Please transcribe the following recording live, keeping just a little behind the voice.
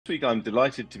This week, I'm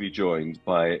delighted to be joined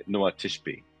by Noa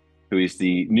Tishby, who is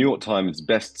the New York Times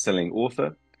best-selling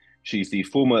author. She's the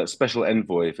former special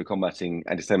envoy for combating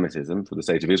anti-Semitism for the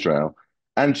state of Israel,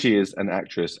 and she is an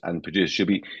actress and producer.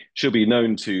 She'll be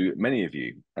known to many of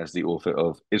you as the author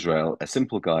of Israel: A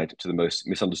Simple Guide to the Most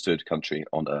Misunderstood Country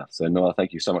on Earth. So, Noa,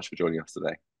 thank you so much for joining us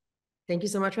today. Thank you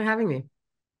so much for having me.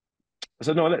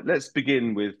 So, Noa, let's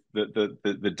begin with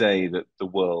the day that the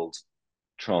world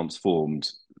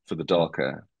transformed for the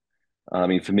darker. I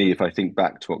mean, for me, if I think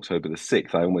back to October the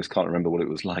 6th, I almost can't remember what it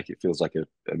was like. It feels like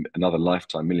another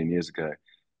lifetime, a million years ago.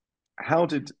 How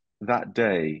did that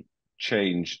day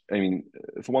change? I mean,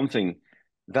 for one thing,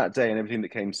 that day and everything that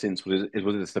came since, was it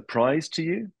a surprise to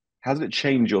you? How did it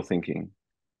change your thinking?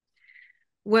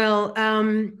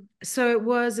 So it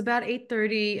was about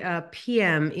 8:30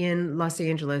 p.m. in Los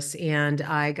Angeles, and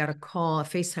I got a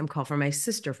FaceTime call from my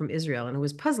sister from Israel, and it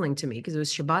was puzzling to me because it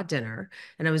was Shabbat dinner,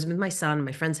 and I was with my son at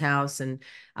my friend's house, and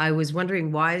I was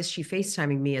wondering why is she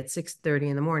FaceTiming me at 6:30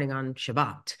 in the morning on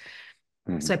Shabbat?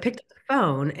 So I Mhm. picked up the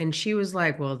phone, and she was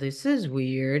like, "Well, this is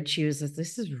weird." She was like,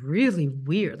 "This is really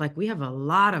weird. Like we have a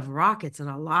lot of rockets and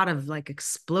a lot of like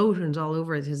explosions all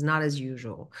over. It is not as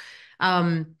usual."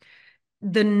 Um,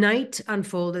 the night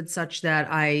unfolded such that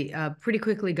I pretty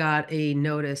quickly got a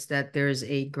notice that there's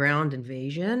a ground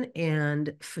invasion.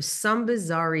 And for some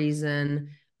bizarre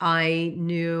reason, I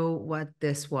knew what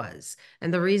this was.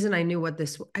 And the reason I knew what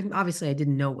obviously I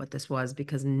didn't know what this was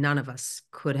because none of us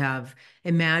could have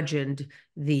imagined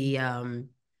the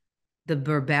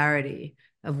barbarity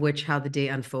of which how the day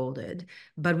unfolded.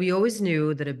 But we always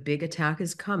knew that a big attack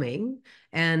is coming.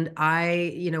 And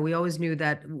we always knew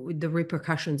that the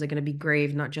repercussions are going to be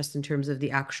grave, not just in terms of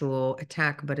the actual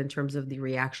attack, but in terms of the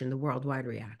reaction, the worldwide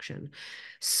reaction.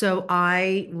 So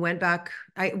I went back.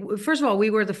 First of all, we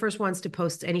were the first ones to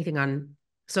post anything on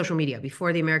social media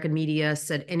before the American media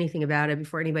said anything about it,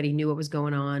 before anybody knew what was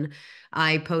going on.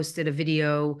 I posted a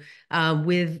video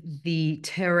with the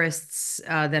terrorists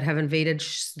that have invaded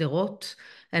Sderot.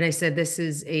 And I said, this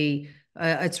is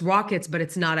it's rockets, but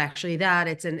it's not actually that.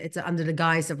 It's under the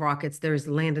guise of rockets. There's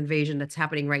land invasion that's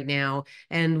happening right now.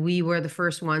 And we were the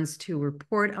first ones to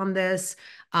report on this.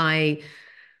 Less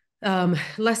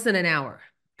than an hour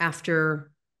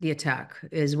after the attack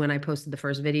is when I posted the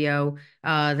first video.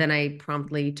 Then I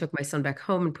promptly took my son back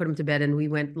home and put him to bed, and we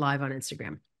went live on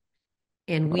Instagram.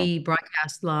 And Wow. we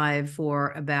broadcast live for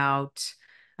about,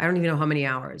 I don't even know how many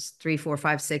hours, 3, 4,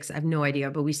 5, 6, I have no idea,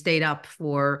 but we stayed up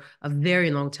for a very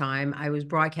long time. I was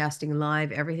broadcasting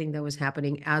live everything that was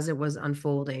happening as it was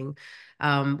unfolding.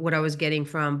 What I was getting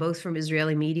from both from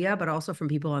Israeli media, but also from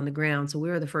people on the ground. So we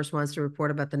were the first ones to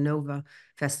report about the Nova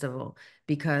Festival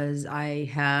because I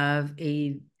have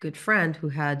a good friend who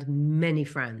had many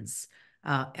friends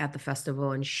at the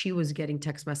festival, and she was getting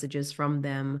text messages from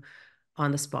them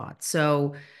on the spot.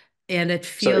 So, and it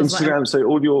So feels like, Instagram, so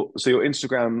all your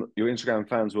Instagram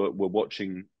fans were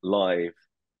watching live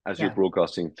as you're yeah,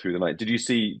 broadcasting through the night. Do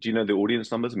you know the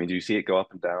audience numbers? I mean, do you see it go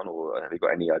up and down, or have you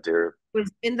got any idea of? it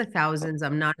was in the thousands.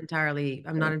 I'm not entirely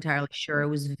sure. It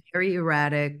was very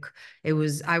erratic. I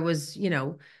was,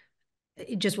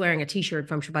 just wearing a t-shirt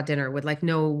from Shabbat dinner with like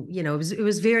no, it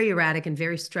was very erratic and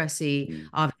very stressy, Mm.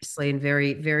 obviously, and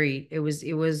very, very, it was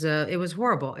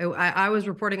horrible. I was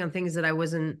reporting on things that I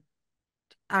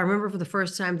remember for the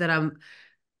first time that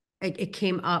it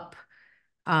came up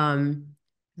um,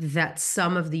 that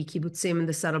some of the kibbutzim and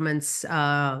the settlements,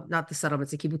 not the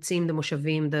settlements, the kibbutzim, the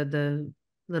moshavim, the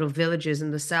little villages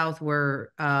in the south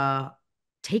were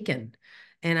taken.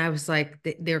 And I was like,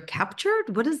 they're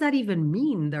captured? What does that even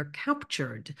mean? They're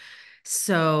captured.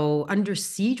 So under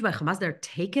siege by Hamas, they're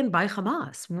taken by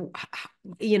Hamas.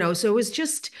 So it was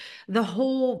just the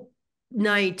whole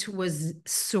night was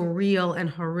surreal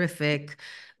and horrific.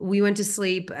 We went to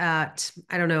sleep at,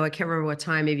 I don't know, I can't remember what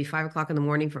time, maybe 5 o'clock in the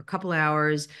morning for a couple of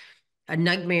hours,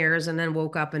 nightmares, and then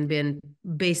woke up and been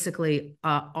basically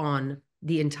on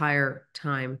the entire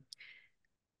time.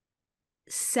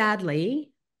 Sadly,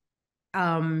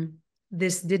 um,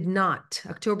 this did not,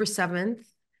 October 7th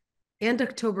and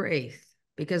October 8th,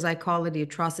 because I call it the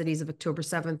atrocities of October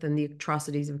 7th and the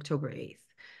atrocities of October 8th.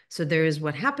 So there is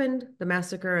what happened, the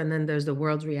massacre, and then there's the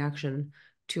world's reaction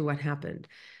to what happened.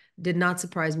 Did not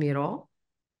surprise me at all.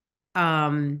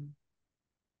 Um,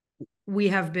 we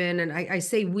have been, and I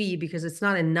say we because it's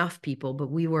not enough people, but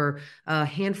we were a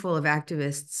handful of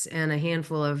activists and a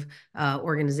handful of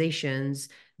organizations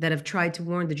that have tried to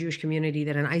warn the Jewish community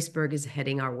that an iceberg is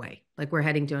heading our way. Like we're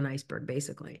heading to an iceberg,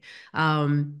 basically,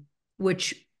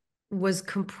 which was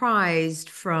comprised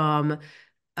from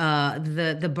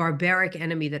the barbaric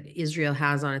enemy that Israel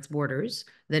has on its borders,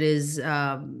 that is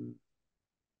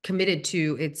committed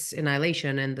to its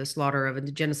annihilation and the slaughter of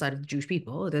the genocide of the Jewish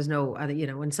people. There's no other,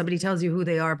 when somebody tells you who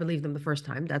they are, believe them the first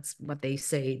time. That's what they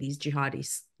say. These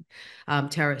jihadis,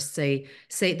 terrorists say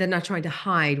they're not trying to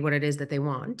hide what it is that they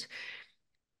want.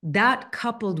 That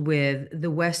coupled with the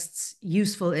West's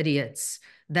useful idiots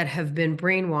that have been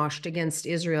brainwashed against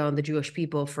Israel and the Jewish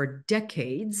people for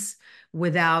decades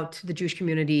without the Jewish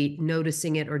community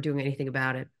noticing it or doing anything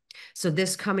about it. So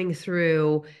this coming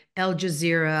through Al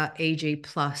Jazeera, AJ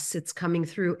Plus, it's coming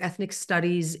through ethnic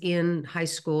studies in high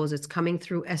schools, it's coming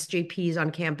through SJPs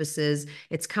on campuses,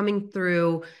 it's coming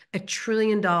through $1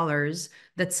 trillion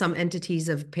that some entities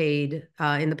have paid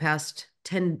in the past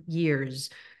 10 years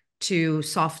to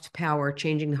soft power,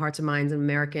 changing the hearts and minds of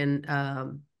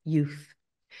American youth.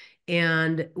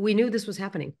 And we knew this was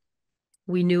happening.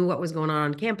 We knew what was going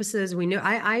on campuses. We knew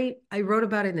I wrote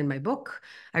about it in my book.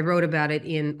 I wrote about it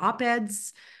in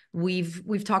op-eds.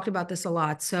 We've talked about this a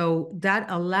lot. So that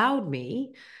allowed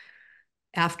me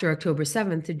after October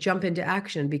 7th to jump into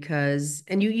action because,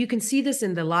 and you can see this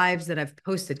in the lives that I've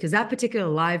posted, because that particular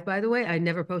live, by the way, I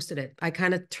never posted it. I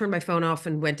kind of turned my phone off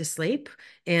and went to sleep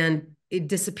and it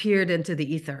disappeared into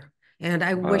the ether. And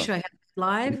I wish Wow. I had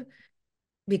live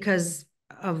because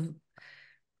of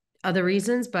other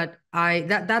reasons, but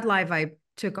that live I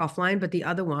took offline, but the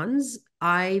other ones,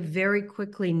 I very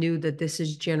quickly knew that this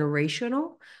is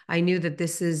generational. I knew that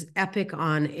this is epic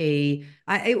on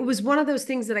it was one of those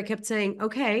things that I kept saying,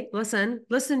 okay, listen,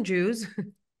 Jews,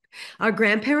 our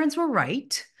grandparents were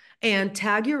right, and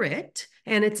tag your it,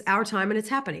 and it's our time and it's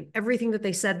happening. Everything that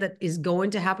they said that is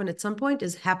going to happen at some point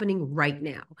is happening right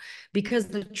now. Because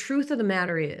the truth of the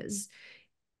matter is,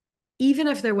 even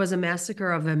if there was a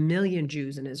massacre of 1 million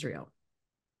Jews in Israel,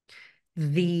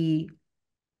 the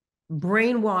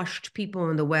brainwashed people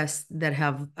in the West that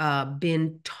have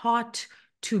been taught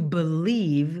to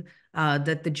believe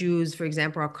that the Jews, for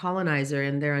example, are colonizer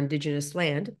in their indigenous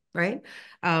land, right?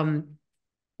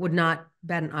 Would not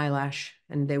bat an eyelash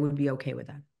and they would be okay with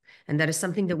that. And that is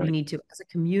something that we Right. need to, as a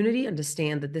community,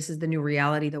 understand that this is the new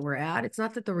reality that we're at. It's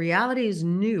not that the reality is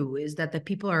new, is that the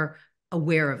people are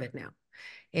aware of it now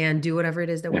and do whatever it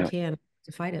is that we Yeah. can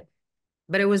to fight it.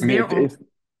 But it was I mean, there all if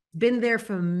been there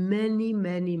for many,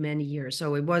 many, many years.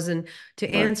 So it wasn't to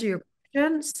right. answer your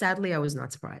question. Sadly, I was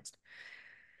not surprised.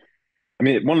 I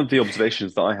mean, one of the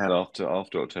observations that I had after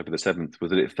October the 7th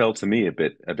was that it felt to me a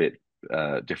bit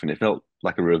different. It felt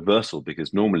like a reversal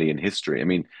because normally in history, I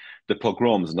mean, the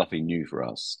pogroms are nothing new for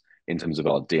us in terms of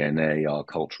our DNA, our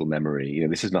cultural memory.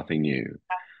 This is nothing new.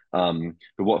 But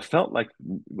what felt like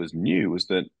was new was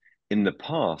that in the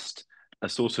past, a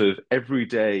sort of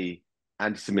everyday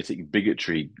anti-Semitic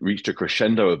bigotry reached a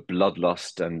crescendo of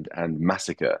bloodlust and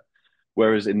massacre.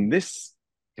 Whereas in this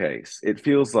case, it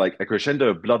feels like a crescendo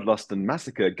of bloodlust and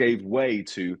massacre gave way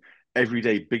to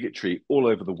everyday bigotry all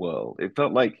over the world. It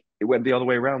felt like it went the other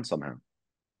way around somehow.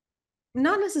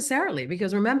 Not necessarily,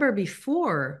 because remember,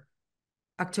 before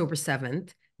October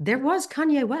 7th, there was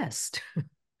Kanye West.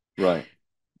 Right.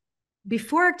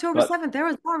 Before October But 7th, there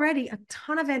was already a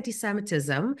ton of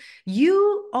anti-Semitism.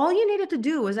 All you needed to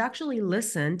do was actually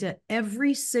listen to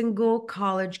every single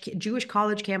Jewish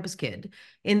college campus kid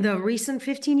in the recent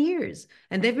 15 years.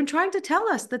 And they've been trying to tell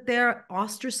us that they're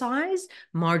ostracized,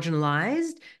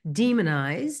 marginalized,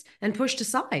 demonized, and pushed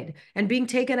aside and being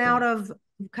taken yeah, out of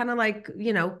kind of like,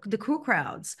 the cool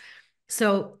crowds.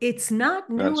 So it's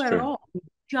not new that's at true. all.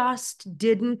 Just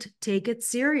didn't take it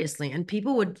seriously. And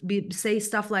people would say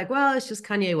stuff like, well, it's just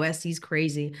Kanye West. He's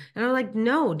crazy. And I'm like,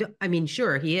 no, I mean,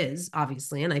 sure, he is,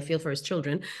 obviously. And I feel for his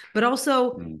children. But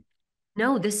also, Mm.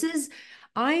 no,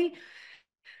 I,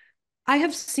 I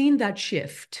have seen that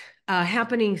shift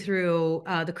happening through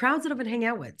the crowds that I've been hanging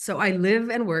out with. So I live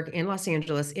and work in Los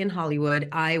Angeles, in Hollywood.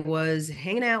 I was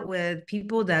hanging out with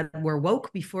people that were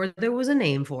woke before there was a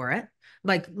name for it,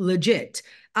 like legit.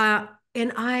 And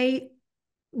I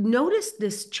noticed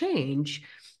this change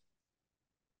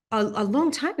a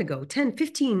long time ago, 10,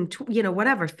 15,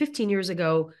 whatever, 15 years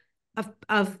ago,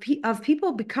 of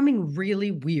people becoming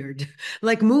really weird,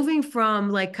 like moving from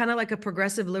like kind of like a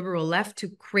progressive liberal left to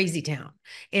crazy town.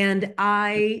 And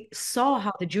I saw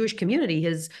how the Jewish community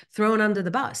is thrown under the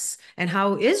bus and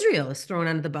how Israel is thrown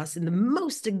under the bus in the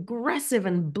most aggressive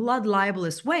and blood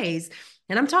libelous ways.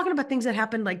 And I'm talking about things that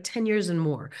happened like 10 years and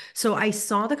more. So I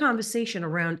saw the conversation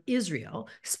around Israel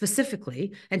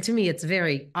specifically. And to me, it's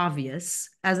very obvious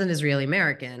as an Israeli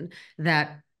American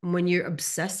that when you're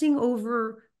obsessing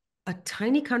over a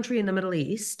tiny country in the Middle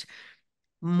East,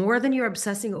 more than you're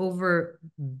obsessing over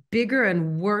bigger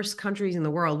and worse countries in the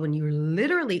world, when you're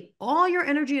literally all your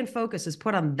energy and focus is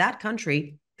put on that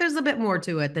country, there's a bit more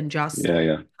to it than just Yeah,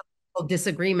 yeah.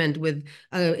 disagreement with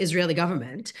Israeli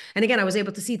government. And again, I was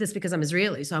able to see this because I'm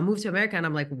Israeli. So I moved to America and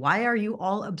I'm like, why are you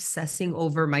all obsessing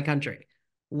over my country?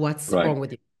 What's Right. wrong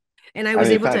with you? And I And was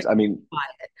in able fact, I mean,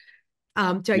 to yeah,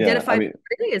 I identify mean,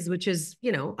 what it is, which is,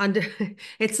 under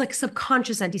it's like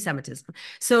subconscious anti-Semitism.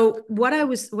 So what I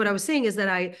was saying is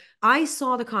that I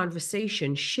saw the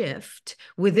conversation shift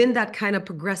within that kind of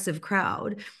progressive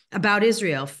crowd about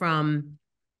Israel from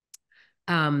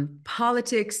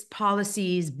politics,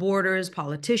 policies, borders,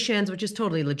 politicians, which is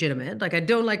totally legitimate. Like, I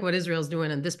don't like what Israel's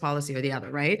doing in this policy or the other,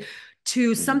 right?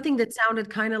 To mhm. something that sounded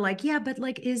kind of like, yeah, but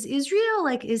like, is Israel,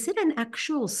 like, is it an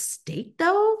actual state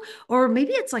though? Or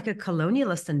maybe it's like a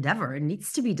colonialist endeavor. It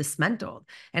needs to be dismantled.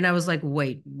 And I was like,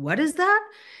 wait, what is that?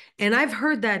 And I've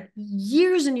heard that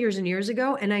years and years and years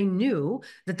ago. And I knew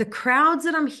that the crowds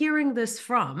that I'm hearing this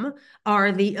from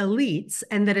are the elites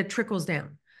and that it trickles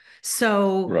down.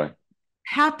 So Right,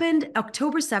 happened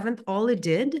October 7th. All it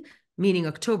did, meaning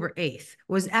October 8th,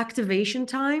 was activation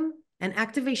time, an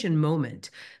activation moment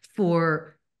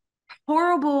for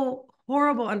horrible,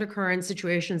 horrible undercurrent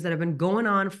situations that have been going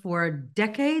on for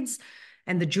decades.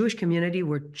 And the Jewish community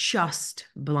were just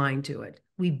blind to it.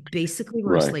 We basically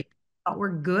were right. asleep. We thought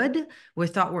we're good. We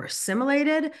thought we're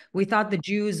assimilated. We thought the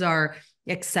Jews are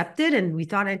accepted, and we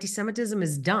thought anti-Semitism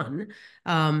is done.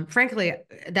 Frankly,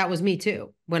 that was me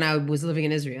too. When I was living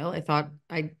in Israel, I thought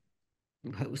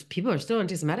people are still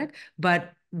anti-Semitic,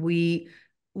 but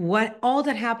what all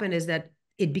that happened is that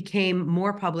it became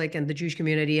more public, and the Jewish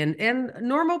community and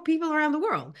normal people around the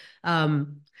world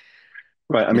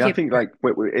Right. I mean, I became think like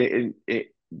what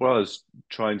I was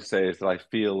trying to say is that I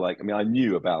feel like, I mean, I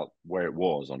knew about where it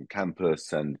was on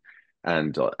campus and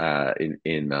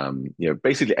in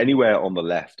basically anywhere on the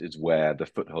left is where the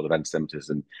foothold of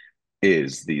anti-Semitism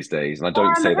is these days, and I or don't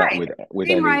on the say that right. with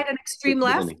Extreme any right and extreme with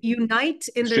left any unite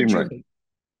in the extreme right. Jewry.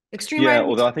 Extreme right Yeah, and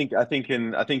although extreme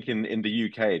I think in the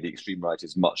UK the extreme right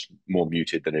is much more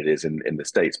muted than it is in the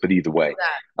States. But either way,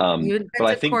 that. You but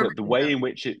I invented think that Corbynism. the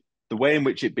way in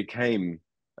which it became,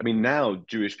 I mean, now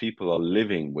Jewish people are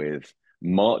living with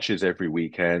marches every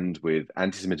weekend, with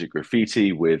anti-Semitic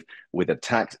graffiti, with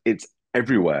attacks. It's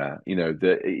everywhere.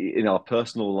 In our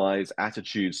personal lives,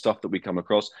 attitudes, stuff that we come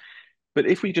across. But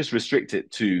if we just restrict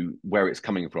it to where it's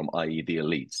coming from, i.e., the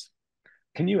elites,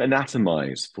 can you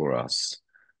anatomize for us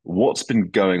what's been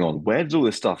going on? Where does all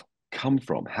this stuff come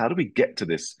from? How do we get to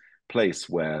this place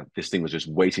where this thing was just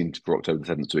waiting for October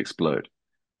the 7th to explode?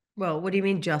 Well, what do you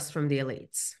mean just from the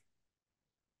elites?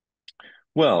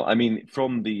 Well, I mean,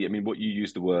 what you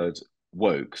use the word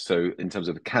woke. So in terms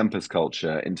of campus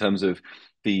culture, in terms of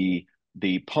the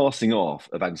passing off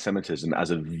of anti-Semitism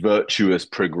as a virtuous,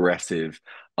 progressive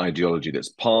ideology that's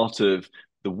part of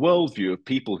the worldview of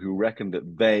people who reckon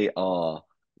that they are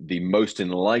the most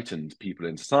enlightened people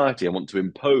in society and want to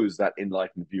impose that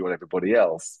enlightened view on everybody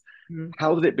else. Mhm.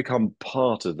 How did it become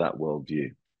part of that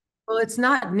worldview? Well, it's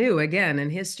not new. Again, in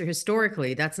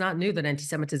historically, that's not new that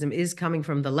anti-Semitism is coming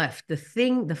from the left. The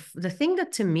thing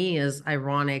that to me is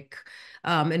ironic,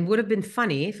 and would have been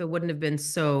funny if it wouldn't have been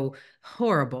so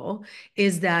horrible,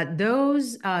 is that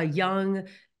those young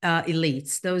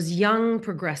elites, those young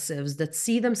progressives that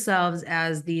see themselves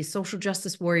as the social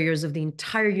justice warriors of the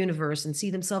entire universe and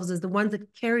see themselves as the ones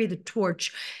that carry the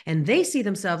torch, and they see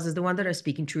themselves as the ones that are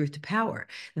speaking truth to power.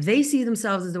 They see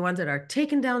themselves as the ones that are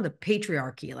taking down the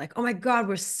patriarchy. Like, oh my God,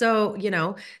 we're so,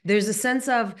 there's a sense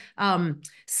of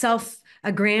self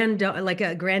like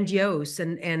a grandiose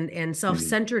and Mhm.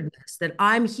 self-centeredness that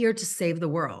I'm here to save the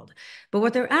world. But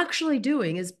what they're actually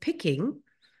doing is picking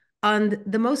on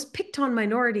the most picked on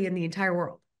minority in the entire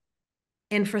world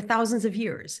and for thousands of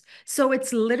years. So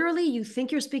it's literally, you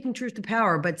think you're speaking truth to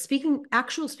power, but speaking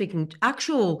actual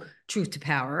truth to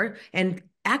power and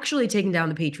actually taking down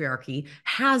the patriarchy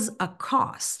has a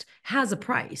cost, has a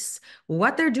price.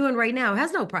 What they're doing right now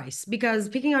has no price because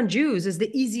picking on Jews is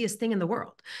the easiest thing in the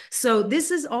world. So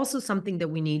this is also something that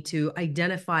we need to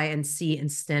identify and see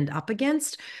and stand up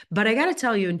against. But I got to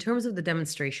tell you, in terms of the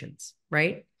demonstrations,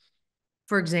 right?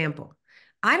 For example,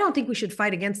 I don't think we should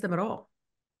fight against them at all.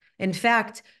 In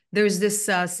fact, there's this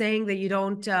saying that you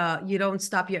don't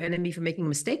stop your enemy from making a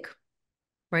mistake,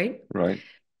 right? Right.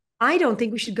 I don't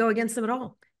think we should go against them at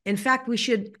all. In fact, we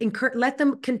should let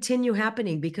them continue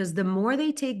happening because the more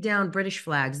they take down British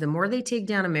flags, the more they take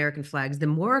down American flags, the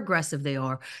more aggressive they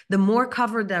are, the more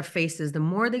covered their faces, the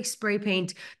more they spray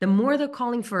paint, the more they're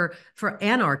calling for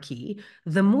anarchy,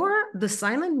 the more the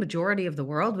silent majority of the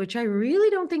world, which I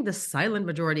really don't think the silent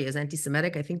majority is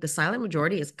anti-Semitic. I think the silent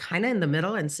majority is kind of in the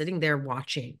middle and sitting there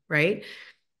watching, right?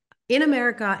 In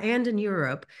America and in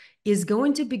Europe, is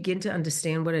going to begin to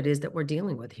understand what it is that we're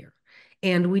dealing with here.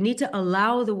 And we need to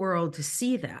allow the world to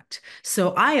see that.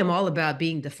 So I am all about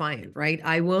being defiant, right?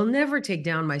 I will never take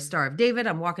down my Star of David.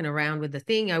 I'm walking around with the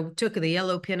thing. I took the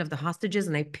yellow pin of the hostages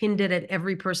and I pinned it at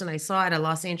every person I saw at a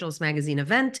Los Angeles Magazine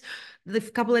event a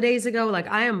couple of days ago. Like,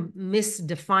 I am Miss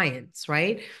Defiance,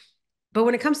 right? But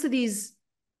when it comes to these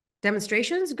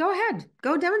demonstrations, go ahead,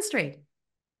 go demonstrate,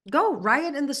 go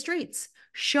riot in the streets,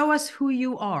 show us who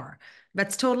you are.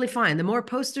 That's totally fine. The more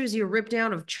posters you rip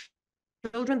down of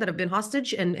children that have been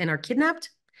hostage and are kidnapped,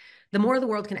 the more the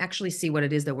world can actually see what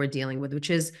it is that we're dealing with, which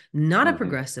is not a Hmm.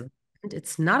 progressive movement.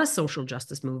 It's not a social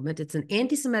justice movement. It's an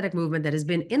anti-Semitic movement that has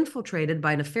been infiltrated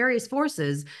by nefarious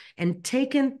forces and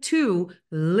taken to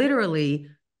literally,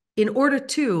 in order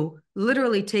to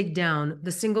literally take down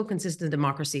the single consistent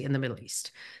democracy in the Middle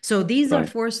East. So these are Right.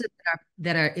 forces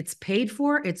that are it's paid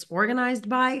for, it's organized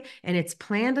by, and it's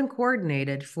planned and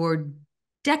coordinated for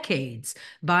decades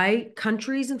by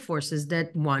countries and forces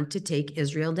that want to take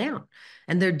Israel down.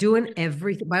 And they're doing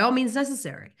everything by all means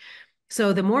necessary.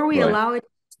 So the more we Right. allow it to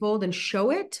unfold and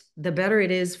show it, the better it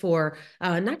is for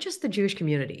not just the Jewish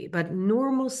community, but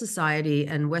normal society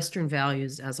and Western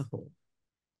values as a whole.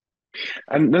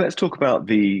 And let's talk about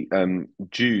the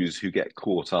Jews who get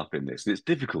caught up in this. It's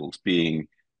difficult being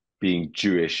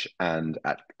Jewish and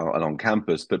on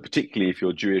campus, but particularly if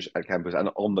you're Jewish at campus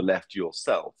and on the left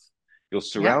yourself, you're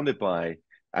Yep. surrounded by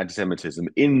anti-Semitism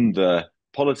in the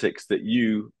politics that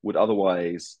you would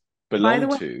otherwise By the belong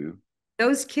way, to.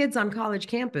 those kids on college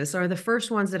campus are the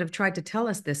first ones that have tried to tell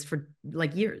us this for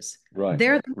like years. Right,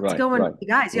 They're the ones right, going, right,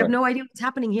 guys, you have right, no idea what's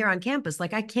happening here on campus.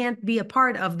 Like, I can't be a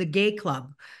part of the gay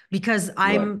club because right.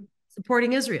 I'm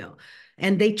supporting Israel.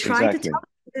 And they tried to tell Exactly. us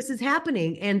this is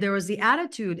happening. And there was the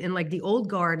attitude in like the old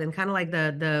guard and kind of like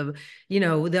the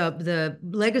the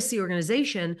legacy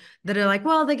organization that are like,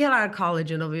 well, they get out of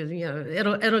college and it'll be,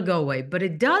 it'll go away. But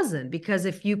it doesn't, because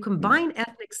if you Mm. combine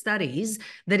ethnic studies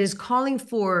that is calling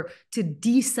for to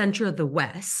decenter the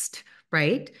West,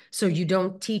 right? So you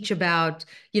don't teach about,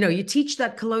 you teach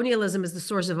that colonialism is the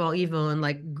source of all evil. And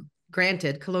like,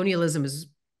 granted, colonialism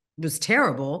was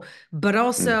terrible, but Mm.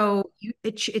 also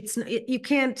you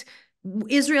can't.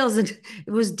 Israel is it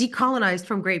was decolonized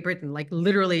from Great Britain. Like,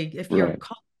 literally, if you're Right,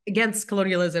 against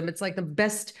colonialism, it's like the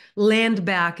best land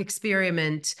back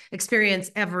experience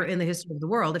ever in the history of the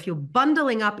world. If you're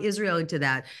bundling up Israel into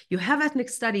that, you have ethnic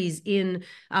studies in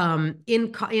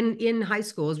high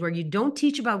schools where you don't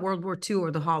teach about World War II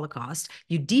or the Holocaust.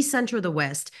 You decenter the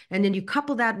West, and then you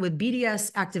couple that with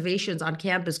BDS activations on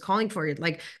campus calling for it,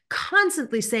 like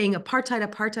constantly saying apartheid,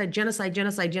 apartheid, genocide,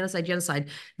 genocide, genocide, genocide.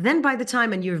 Then by the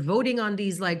time and you're voting on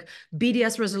these like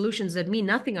BDS resolutions that mean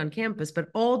nothing on campus, but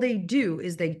all they do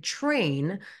is they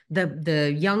train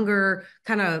the younger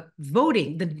kind of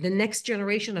voting, the next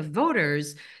generation of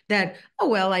voters that, oh,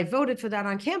 well, I voted for that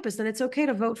on campus, and it's okay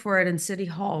to vote for it in City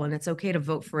Hall, and it's okay to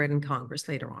vote for it in Congress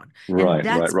later on. And right, right,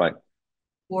 that's right.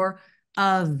 for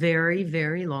a very,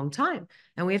 very long time.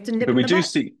 And we have to nip But in we the do bud.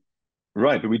 see,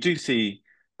 right, but we do see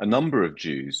a number of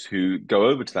Jews who go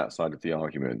over to that side of the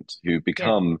argument, who Yeah.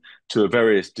 become, to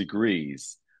various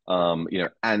degrees,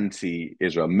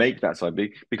 anti-Israel, make that side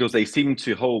big because they seem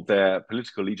to hold their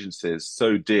political allegiances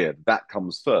so dear that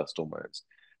comes first almost.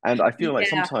 And I feel like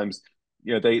Yeah. sometimes,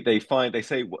 they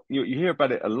say you hear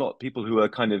about it a lot. People who are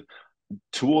kind of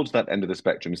towards that end of the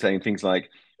spectrum saying things like,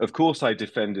 "Of course, I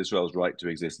defend Israel's right to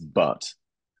exist, but,"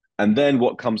 and then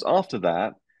what comes after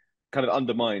that kind of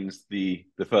undermines the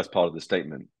first part of the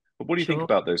statement. But what do you think Sure.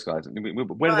 about those guys? Where do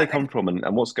Well, they come from,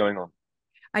 and what's going on?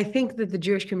 I think that the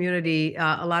Jewish community,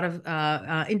 a lot of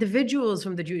individuals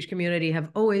from the Jewish community have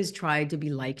always tried to be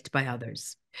liked by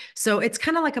others. So it's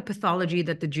kind of like a pathology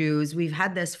that the Jews, we've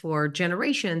had this for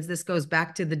generations. This goes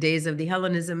back to the days of the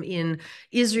Hellenism in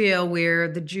Israel, where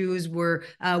the Jews were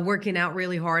working out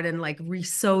really hard and like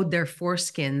re-sewed their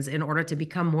foreskins in order to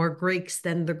become more Greeks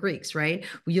than the Greeks, right?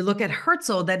 When you look at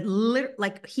Herzl,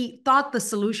 like he thought the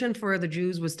solution for the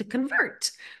Jews was to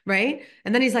convert, right?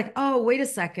 And then he's like, oh, wait a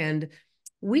second,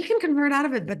 we can convert out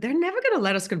of it, but they're never going to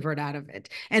let us convert out of it.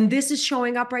 And this is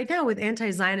showing up right now with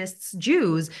anti-Zionists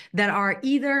Jews that are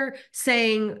either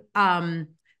saying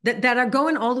that are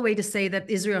going all the way to say that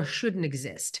Israel shouldn't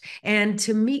exist. And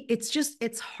to me,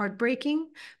 it's heartbreaking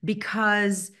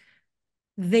because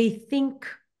they think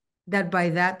that by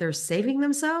that they're saving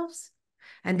themselves.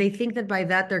 And they think that by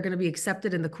that they're going to be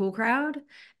accepted in the cool crowd.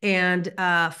 And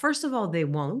first of all, they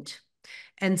won't.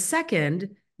 And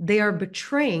second, they are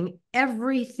betraying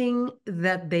everything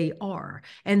that they are.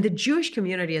 And the Jewish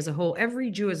community as a whole, every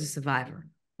Jew is a survivor,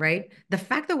 right? The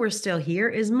fact that we're still here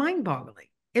is mind boggling.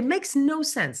 It makes no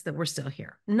sense that we're still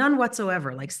here. None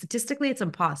whatsoever. Like statistically, it's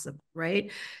impossible,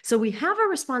 right? So we have a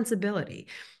responsibility.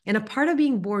 And a part of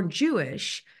being born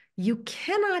Jewish, you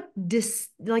cannot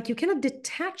you cannot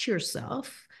detach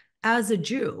yourself as a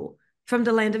Jew from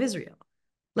the land of Israel.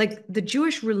 Like the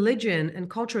Jewish religion and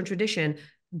culture and tradition,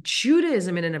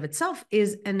 Judaism in and of itself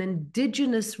is an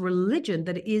indigenous religion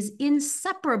that is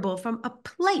inseparable from a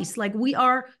place. Like we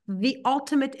are the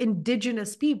ultimate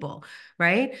indigenous people,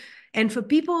 right? And for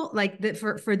people like that,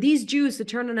 for these Jews to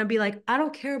turn around and be like, I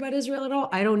don't care about Israel at all.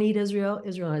 I don't need Israel.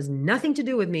 Israel has nothing to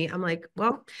do with me. I'm like,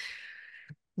 well,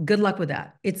 good luck with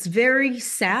that. It's very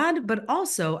sad, but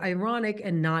also ironic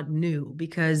and not new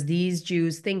because these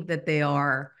Jews think that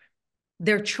they're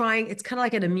trying, it's kind of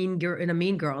like in a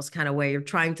mean girls kind of way. You're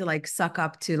trying to like suck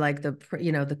up to like the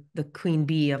queen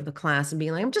bee of the class and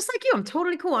being like, I'm just like you, I'm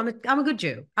totally cool, I'm a good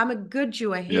Jew, I'm a good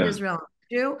Jew, I hate Yeah. Israel, I'm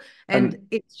a Jew. And And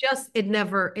it's just it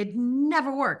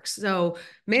never works. So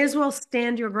may as well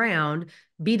stand your ground,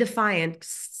 be defiant,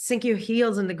 sink your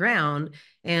heels in the ground,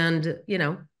 and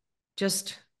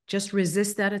just just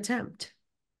resist that attempt.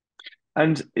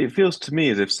 and it feels to me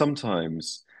as if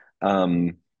sometimes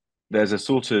um, there's a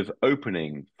sort of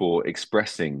opening for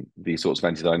expressing these sorts of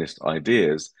anti-Zionist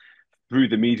ideas through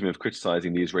the medium of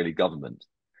criticizing the Israeli government.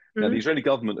 Now, the Mm-hmm. Israeli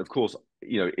government, of course,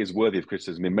 is worthy of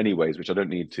criticism in many ways, which I don't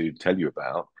need to tell you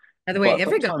about. By the way, But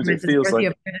every sometimes government it is feels worthy like,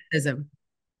 of criticism.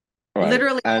 right,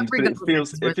 Literally and every but government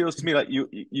is it worthy feels to me like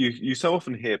you so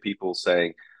often hear people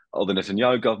saying, "Oh, the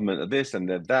Netanyahu government are this and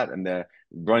they're that, and they're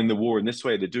running the war in this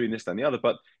way, they're doing this and the other."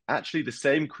 But actually, the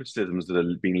same criticisms that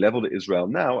are being leveled at Israel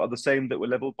now are the same that were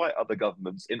leveled by other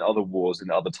governments in other wars in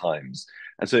other times.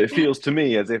 And so it of. feels to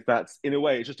me as if that's, in a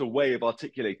way, it's just a way of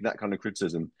articulating that kind of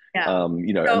criticism, Yeah. and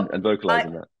So I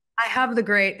vocalizing that. I have the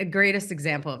greatest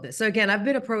example of this. So again, I've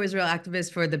been a pro-Israel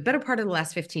activist for the better part of the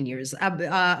last 15 years.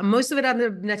 Most of it under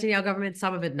Netanyahu government,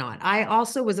 some of it not. I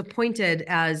also was appointed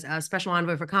as a special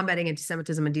envoy for combating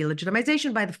anti-Semitism and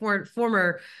delegitimization by the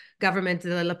former government, the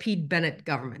Lapid Bennett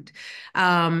government,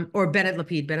 or Bennett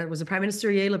Lapid. Bennett was the prime minister.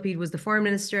 Yair Lapid was the foreign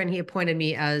minister, and he appointed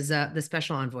me as the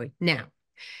special envoy. Now,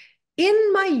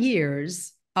 in my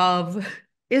years of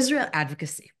Israel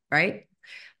advocacy, right?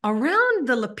 Around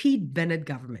the Lapid Bennett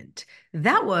government,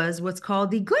 that was what's called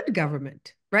the good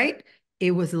government, right?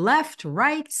 It was left,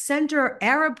 right, center,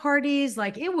 Arab parties.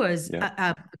 Like it was Yeah,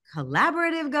 a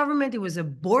collaborative government. It was a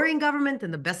boring government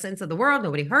in the best sense of the word.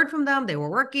 Nobody heard from them. They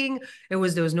were working. There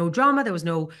was no drama. There was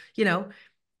no.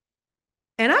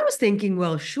 And I was thinking,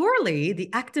 well, surely the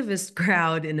activist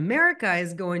crowd in America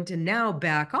is going to now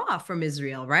back off from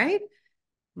Israel, right?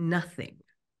 Nothing.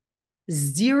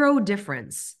 Zero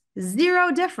difference.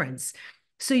 Zero difference.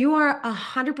 So you are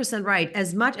 100% right.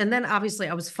 As much, and then obviously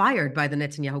I was fired by the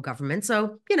Netanyahu government.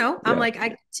 So, I'm yeah, like, I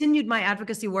continued my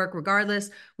advocacy work regardless,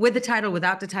 with the title,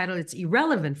 without the title, it's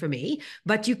irrelevant for me.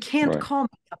 But you can't right, call me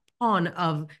a pawn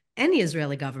of any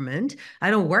Israeli government.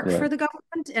 I don't work for right. the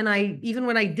government. And even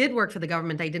when I did work for the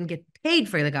government, I didn't get paid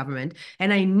for the government.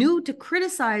 And I knew to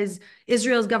criticize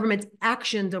Israel's government's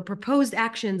actions or proposed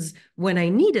actions when I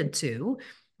needed to,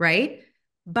 right?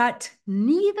 But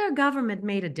neither government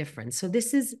made a difference. So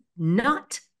this is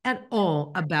not at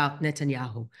all about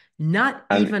Netanyahu. Not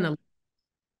And even a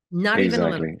not even a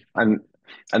little. exactly, and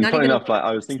Not funny even a enough, little. like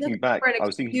I was It's thinking nothing back, for an I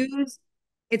was thinking, excuse.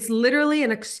 It's literally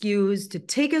an excuse to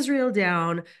take Israel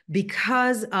down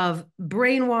because of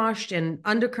brainwashed and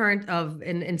undercurrent of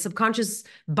and subconscious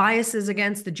biases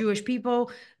against the Jewish people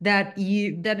that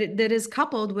is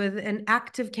coupled with an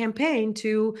active campaign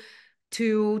to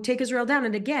take Israel down.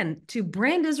 And again, to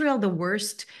brand Israel the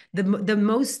worst, the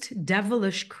most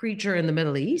devilish creature in the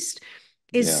Middle East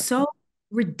is yeah. so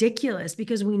ridiculous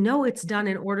because we know it's done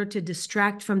in order to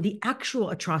distract from the actual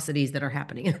atrocities that are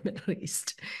happening in the Middle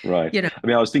East. Right. You know, I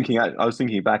mean, I was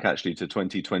thinking back actually to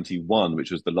 2021,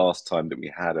 which was the last time that we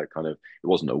had a kind of, it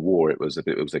wasn't a war, it was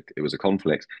a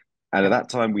conflict. And at yeah. that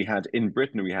time we had in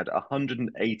Britain, we had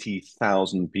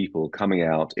 180,000 people coming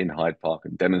out in Hyde Park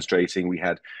and demonstrating. We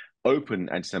had open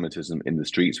anti-Semitism in the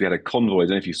streets. We had a convoy. I don't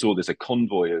know if you saw this, a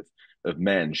convoy of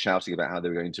men shouting about how they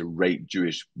were going to rape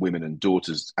Jewish women and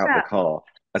daughters out the Yeah. car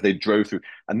as they drove through.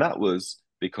 And that was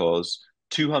because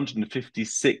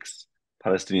 256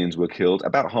 Palestinians were killed,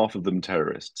 about half of them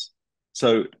terrorists.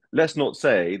 So let's not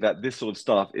say that this sort of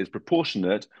stuff is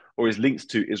proportionate or is linked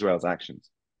to Israel's actions.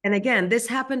 And again, this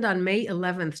happened on May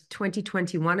 11th,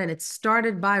 2021, and it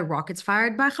started by rockets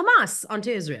fired by Hamas onto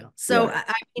Israel. So, Right,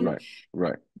 I mean, right,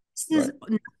 right, this right.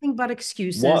 is nothing but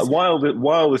excuses. While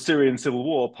the Syrian civil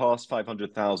war passed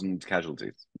 500,000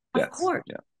 casualties, Of deaths. course.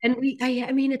 Yeah, And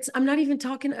I mean, I'm not even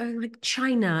talking like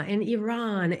China and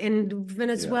Iran and Yeah,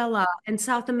 Venezuela and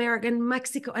South America and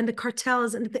Mexico and the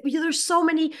cartels. And there's so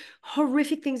many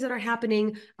horrific things that are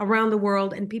happening around the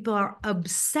world, and people are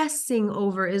obsessing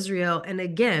over Israel. And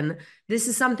again, this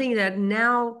is something that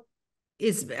now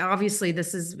is obviously,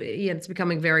 this is, yeah, it's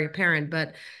becoming very apparent,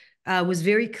 but was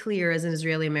very clear as an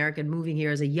Israeli American moving here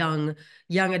as a young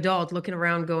adult, looking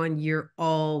around, going, "You're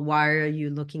all. Why are you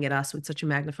looking at us with such a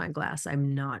magnifying glass?"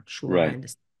 I'm not sure I right.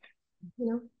 understand. You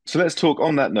know, So let's talk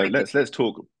on that note. Let's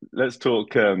talk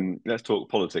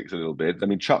politics a little bit. I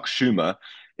mean, Chuck Schumer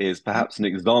is perhaps an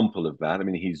example of that. I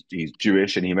mean, he's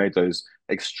Jewish, and he made those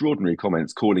extraordinary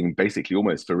comments calling basically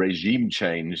almost for regime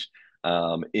change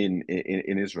in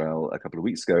Israel a couple of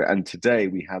weeks ago. And today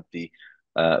we had the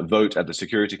vote at the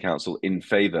Security Council in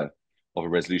favor of a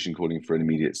resolution calling for an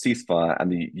immediate ceasefire, and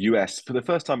the US, for the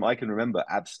first time I can remember,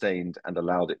 abstained and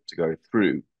allowed it to go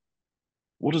through.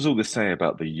 What does all this say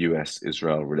about the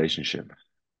US-Israel relationship?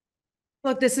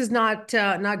 look, this is not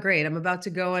great. I'm about to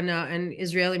go on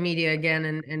Israeli media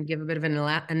again and give a bit of an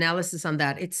analysis on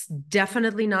that. It's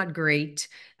definitely not great.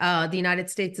 The United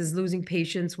States is losing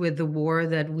patience with the war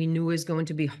that we knew was going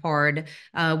to be hard.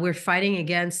 We're fighting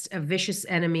against a vicious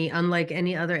enemy, unlike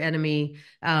any other enemy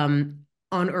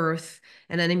on earth,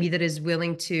 an enemy that is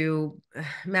willing to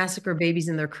massacre babies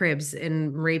in their cribs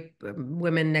and rape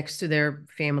women next to their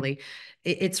family.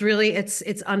 It's really it's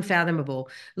unfathomable.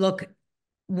 Look,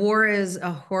 war is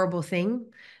a horrible thing,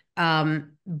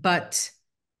 but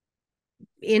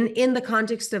in the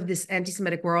context of this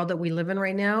anti-Semitic world that we live in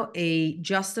right now, a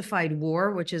justified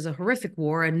war, which is a horrific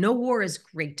war, and no war is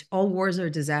great, all wars are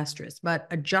disastrous, but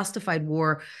a justified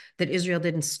war that Israel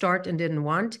didn't start and didn't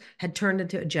want had turned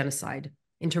into a genocide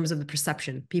in terms of the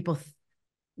perception. People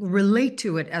relate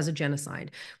to it as a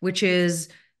genocide, which is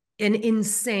an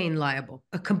insane libel,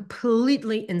 a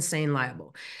completely insane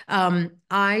libel.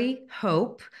 I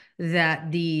hope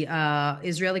that the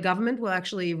Israeli government will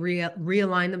actually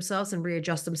realign themselves and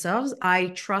readjust themselves. I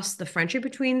trust the friendship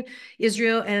between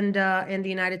Israel and the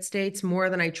United States more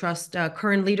than I trust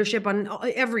current leadership on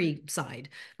every side,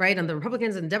 right? On the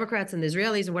Republicans and Democrats and the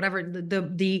Israelis and whatever.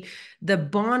 The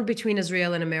bond between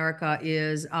Israel and America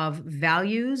is of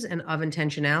values and of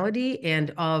intentionality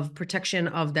and of protection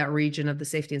of that region, of the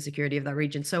safety and security of that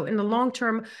region. So in the long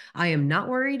term, I am not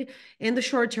worried. In the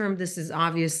short term, this is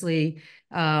obviously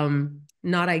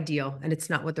not ideal, and it's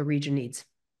not what the region needs.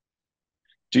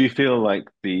 Do you feel like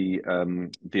the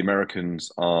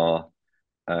Americans are?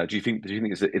 Do you think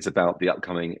it's about the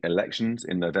upcoming elections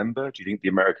in November? Do you think the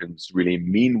Americans really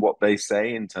mean what they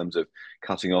say in terms of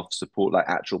cutting off support, like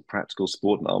actual practical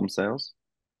support and arms sales?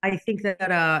 I think that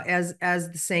as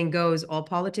the saying goes, all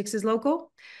politics is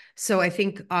local. So I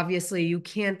think obviously you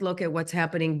can't look at what's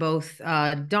happening. Both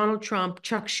Donald Trump,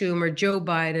 Chuck Schumer, Joe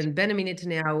Biden, Benjamin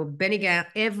Netanyahu, Benny Gantz,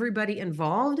 everybody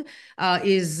involved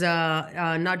is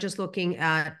not just looking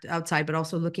at outside, but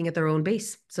also looking at their own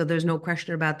base. So there's no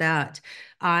question about that.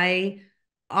 I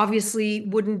obviously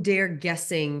wouldn't dare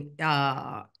guessing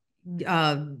uh,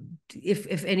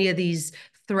 if any of these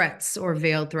threats or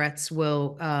veiled threats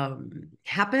will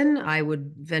happen. I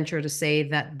would venture to say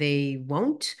that they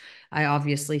won't. I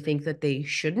obviously think that they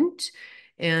shouldn't.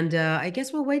 And I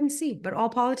guess we'll wait and see. But all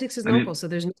politics is And local, it, so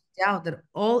there's no doubt that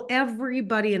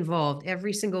everybody involved,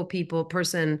 every single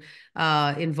person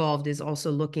involved is also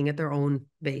looking at their own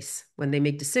base when they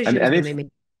make decisions, and when if they make.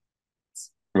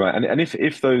 right, and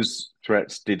if those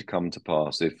threats did come to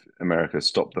pass, if America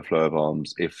stopped the flow of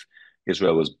arms, if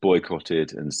Israel was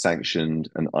boycotted and sanctioned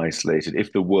and isolated,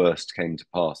 if the worst came to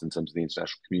pass in terms of the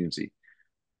international community,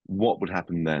 what would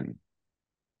happen then?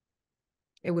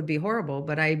 It would be horrible,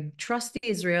 but I trust the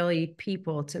Israeli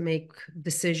people to make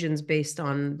decisions based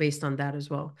on that as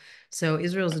well. So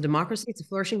Israel's a democracy, it's a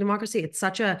flourishing democracy. It's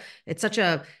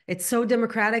so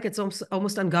democratic, it's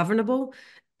almost ungovernable.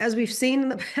 As we've seen in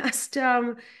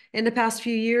the past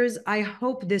few years, I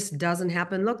hope this doesn't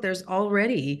happen. Look, there's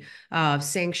already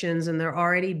sanctions and there are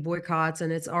already boycotts,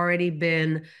 and it's already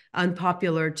been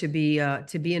unpopular to be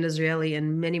an Israeli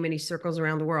in many circles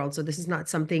around the world. So this is not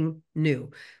something new.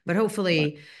 But Right.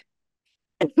 hopefully,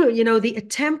 the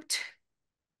attempt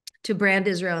to brand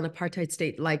Israel an apartheid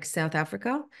state like South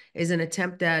Africa is an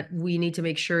attempt that we need to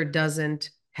make sure doesn't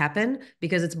happen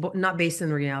because it's not based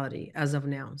in reality as of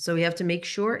now. So we have to make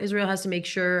sure, Israel has to make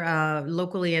sure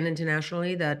locally and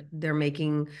internationally that they're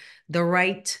making the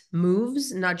right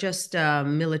moves, not just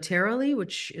militarily,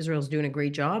 which Israel's doing a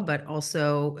great job, but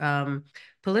also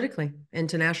politically,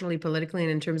 internationally, politically,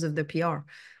 and in terms of the PR.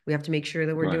 We have to make sure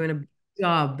that we're Right. doing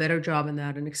a better job in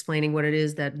that and explaining what it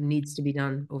is that needs to be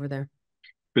done over there.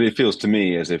 But it feels to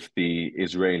me as if the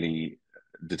Israeli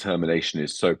determination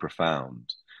is so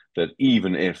profound that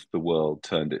even if the world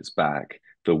turned its back,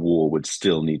 the war would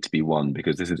still need to be won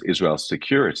because this is Israel's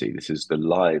security. This is the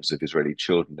lives of Israeli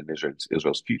children and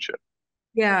Israel's future.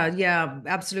 Yeah, yeah,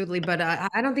 absolutely. But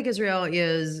I don't think Israel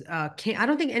is, I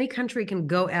don't think any country can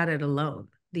go at it alone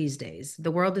these days.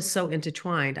 The world is so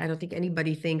intertwined. I don't think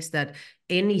anybody thinks that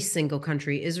any single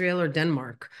country, Israel or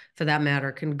Denmark for that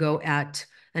matter, can go at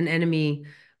an enemy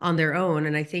on their own.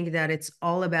 And I think that it's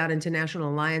all about international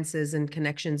alliances and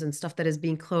connections and stuff that is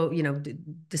being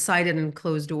decided in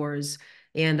closed doors.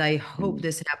 And I hope Mm,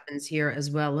 this happens here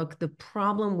as well. Look, the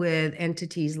problem with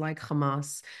entities like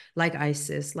Hamas, like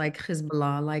ISIS, like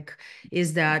Hezbollah, like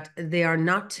is that they are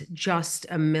not just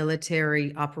a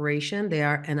military operation, they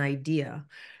are an idea.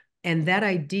 And that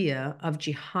idea of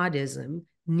jihadism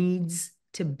needs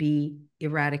to be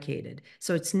eradicated.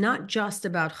 So it's not just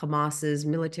about Hamas's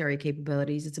military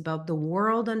capabilities, it's about the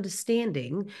world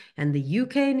understanding. And the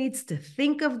UK needs to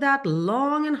think of that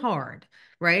long and hard,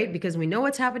 right? Because we know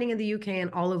what's happening in the UK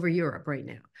and all over Europe right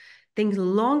now. Think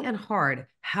long and hard.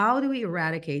 How do we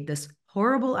eradicate this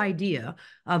horrible idea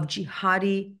of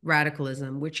jihadi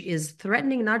radicalism, which is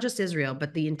threatening not just Israel,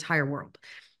 but the entire world?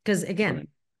 Because again, right.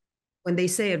 when they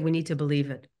say it, we need to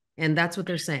believe it. And that's what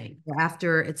they're saying.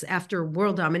 It's after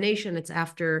world domination. It's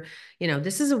after,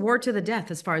 this is a war to the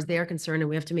death as far as they are concerned. And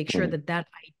we have to make sure Right. that that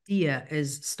idea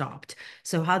is stopped.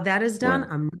 So how that is done,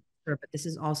 Right. I'm not sure, but this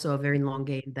is also a very long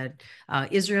game that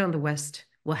Israel and the West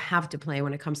will have to play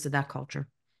when it comes to that culture.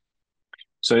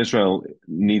 So Israel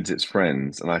needs its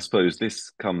friends, and I suppose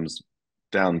this comes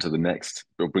down to the next,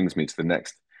 or brings me to the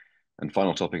next and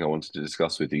final topic I wanted to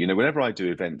discuss with you. Whenever I do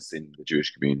events in the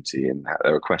Jewish community and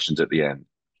there are questions at the end,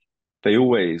 they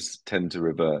always tend to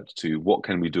revert to what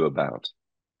can we do about?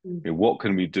 What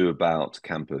can we do about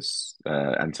campus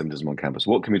anti-Semitism on campus?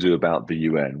 What can we do about the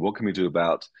UN? What can we do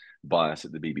about bias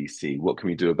at the BBC? What can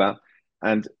we do about?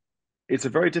 And it's a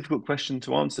very difficult question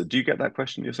to answer. Do you get that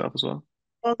question yourself as well?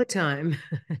 All the time.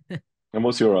 And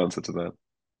what's your answer to that?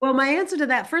 Well, my answer to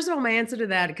that, first of all, my answer to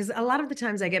that, because a lot of the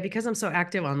times I get, because I'm so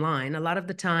active online, a lot of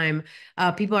the time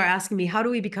people are asking me, how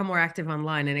do we become more active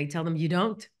online? And I tell them, you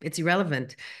don't, it's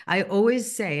irrelevant. I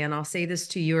always say, and I'll say this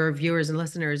to your viewers and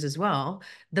listeners as well,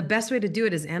 the best way to do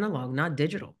it is analog, not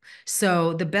digital.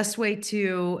 So the best way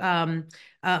to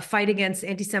fight against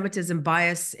anti-Semitism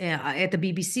bias at the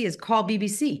BBC is call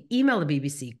BBC, email the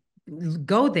BBC,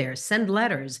 go there, send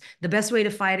letters. The best way to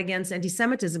fight against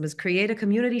anti-Semitism is create a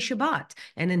community Shabbat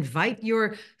and invite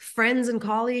your friends and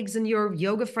colleagues and your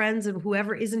yoga friends and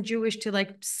whoever isn't Jewish to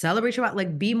like celebrate Shabbat,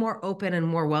 like be more open and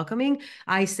more welcoming.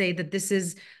 I say that this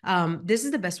is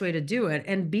the best way to do it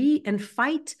and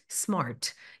fight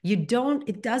smart. It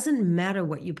doesn't matter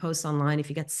what you post online. If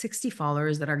you got 60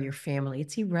 followers that are your family,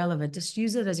 it's irrelevant. Just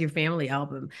use it as your family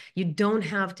album. You don't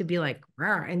have to be like,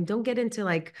 and don't get into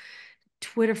like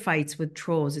Twitter fights with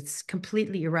trolls. It's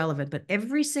completely irrelevant, but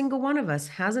every single one of us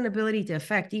has an ability to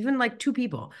affect even like two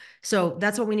people. So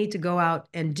that's what we need to go out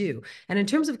and do. And in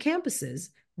terms of campuses,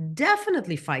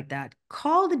 definitely fight that.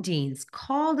 Call the deans,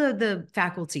 call the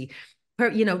faculty.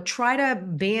 Try to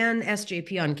ban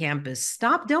SJP on campus.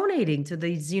 Stop donating to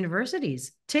these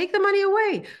universities. Take the money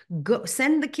away. Go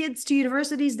send the kids to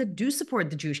universities that do support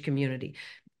the Jewish community.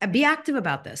 Be active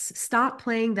about this. Stop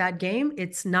playing that game.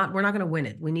 We're not going to win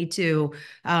it. We need to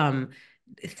um,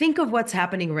 think of what's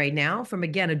happening right now from,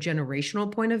 again, a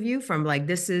generational point of view, from like,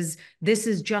 this is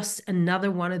just another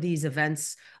one of these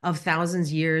events of thousands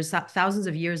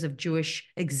of years of Jewish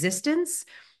existence.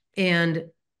 And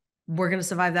we're going to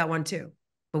survive that one too.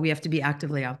 But we have to be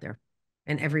actively out there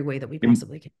in every way that we In,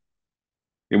 possibly can.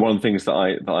 one of the things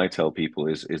that I tell people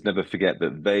is never forget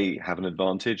that they have an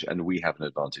advantage and we have an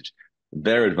advantage.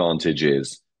 Their advantage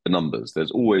is the numbers.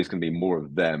 There's always going to be more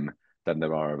of them than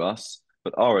there are of us.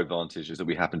 But our advantage is that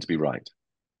we happen to be right.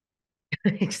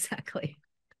 Exactly.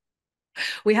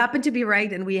 We happen to be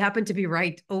right, and we happen to be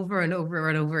right over and over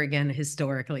and over again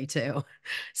historically too.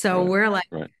 So Right. we're like,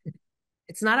 Right.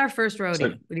 it's not our first So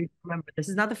rodeo. We need to remember this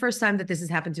is not the first time that this has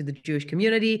happened to the Jewish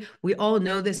community. We all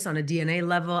know this on a DNA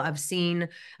level. I've seen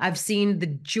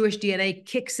the Jewish DNA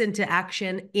kicks into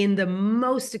action in the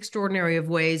most extraordinary of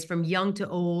ways, from young to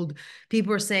old.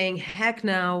 People are saying, heck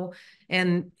no.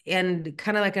 And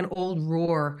kind of like an old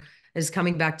roar is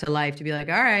coming back to life to be like,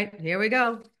 all right, here we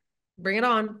go. Bring it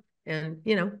on. And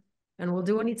we'll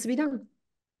do what needs to be done.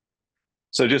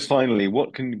 So just finally,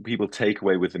 what can people take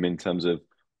away with them in terms of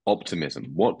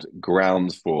optimism? What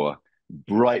grounds for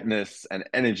brightness and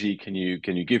energy can you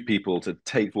give people to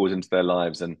take forward into their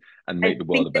lives and I make the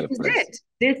world think a this better is place?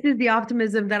 it. This is the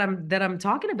optimism that I'm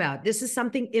talking about. This is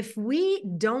something, if we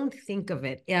don't think of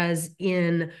it as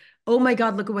in, oh my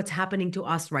God, look at what's happening to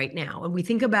us right now. And we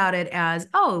think about it as,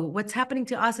 oh, what's happening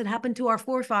to us, it happened to our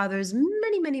forefathers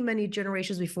many, many, many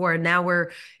generations before. And now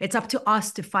it's up to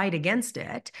us to fight against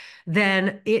it.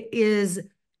 Then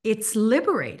it's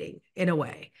liberating in a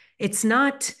way. It's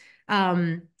not,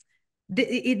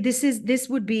 this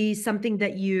would be something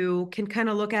that you can kind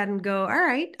of look at and go, all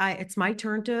right, it's my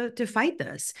turn to fight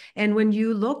this. And when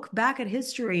you look back at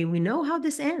history, we know how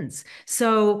this ends.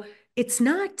 So it's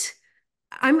not.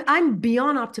 I'm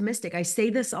beyond optimistic. I say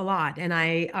this a lot, and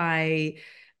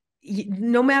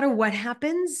no matter what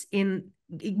happens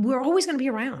we're always going to be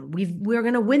around. We're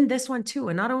going to win this one too.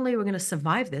 And not only are we going to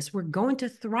survive this, we're going to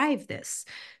thrive this.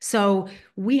 So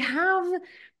we have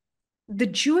the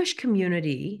Jewish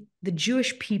community, the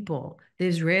Jewish people, the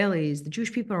Israelis, the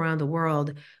Jewish people around the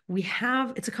world,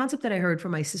 it's a concept that I heard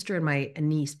from my sister and my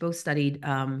niece, both studied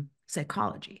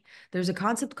psychology. There's a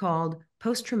concept called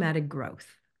post-traumatic growth.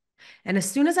 And as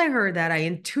soon as I heard that, I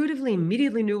intuitively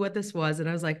immediately knew what this was. And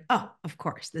I was like, oh, of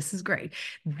course, this is great.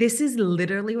 This is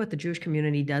literally what the Jewish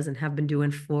community does and have been doing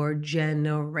for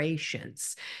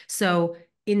generations. So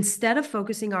instead of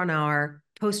focusing on our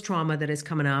post trauma that is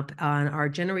coming up, on our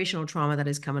generational trauma that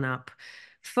is coming up,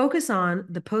 focus on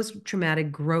the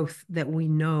post-traumatic growth that we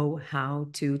know how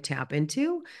to tap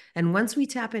into. And once we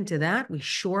tap into that, we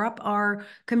shore up our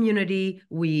community,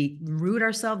 we root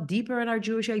ourselves deeper in our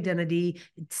Jewish identity,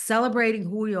 celebrating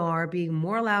who we are, being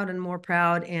more loud and more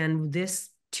proud, and this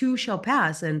too shall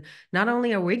pass. And not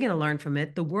only are we going to learn from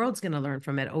it, the world's going to learn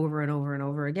from it over and over and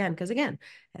over again, because again,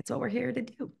 that's what we're here to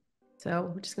do.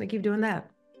 So we're just going to keep doing that.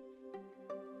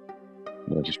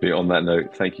 Just be on that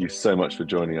note, thank you so much for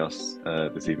joining us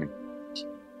this evening.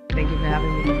 Thank you for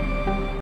having me.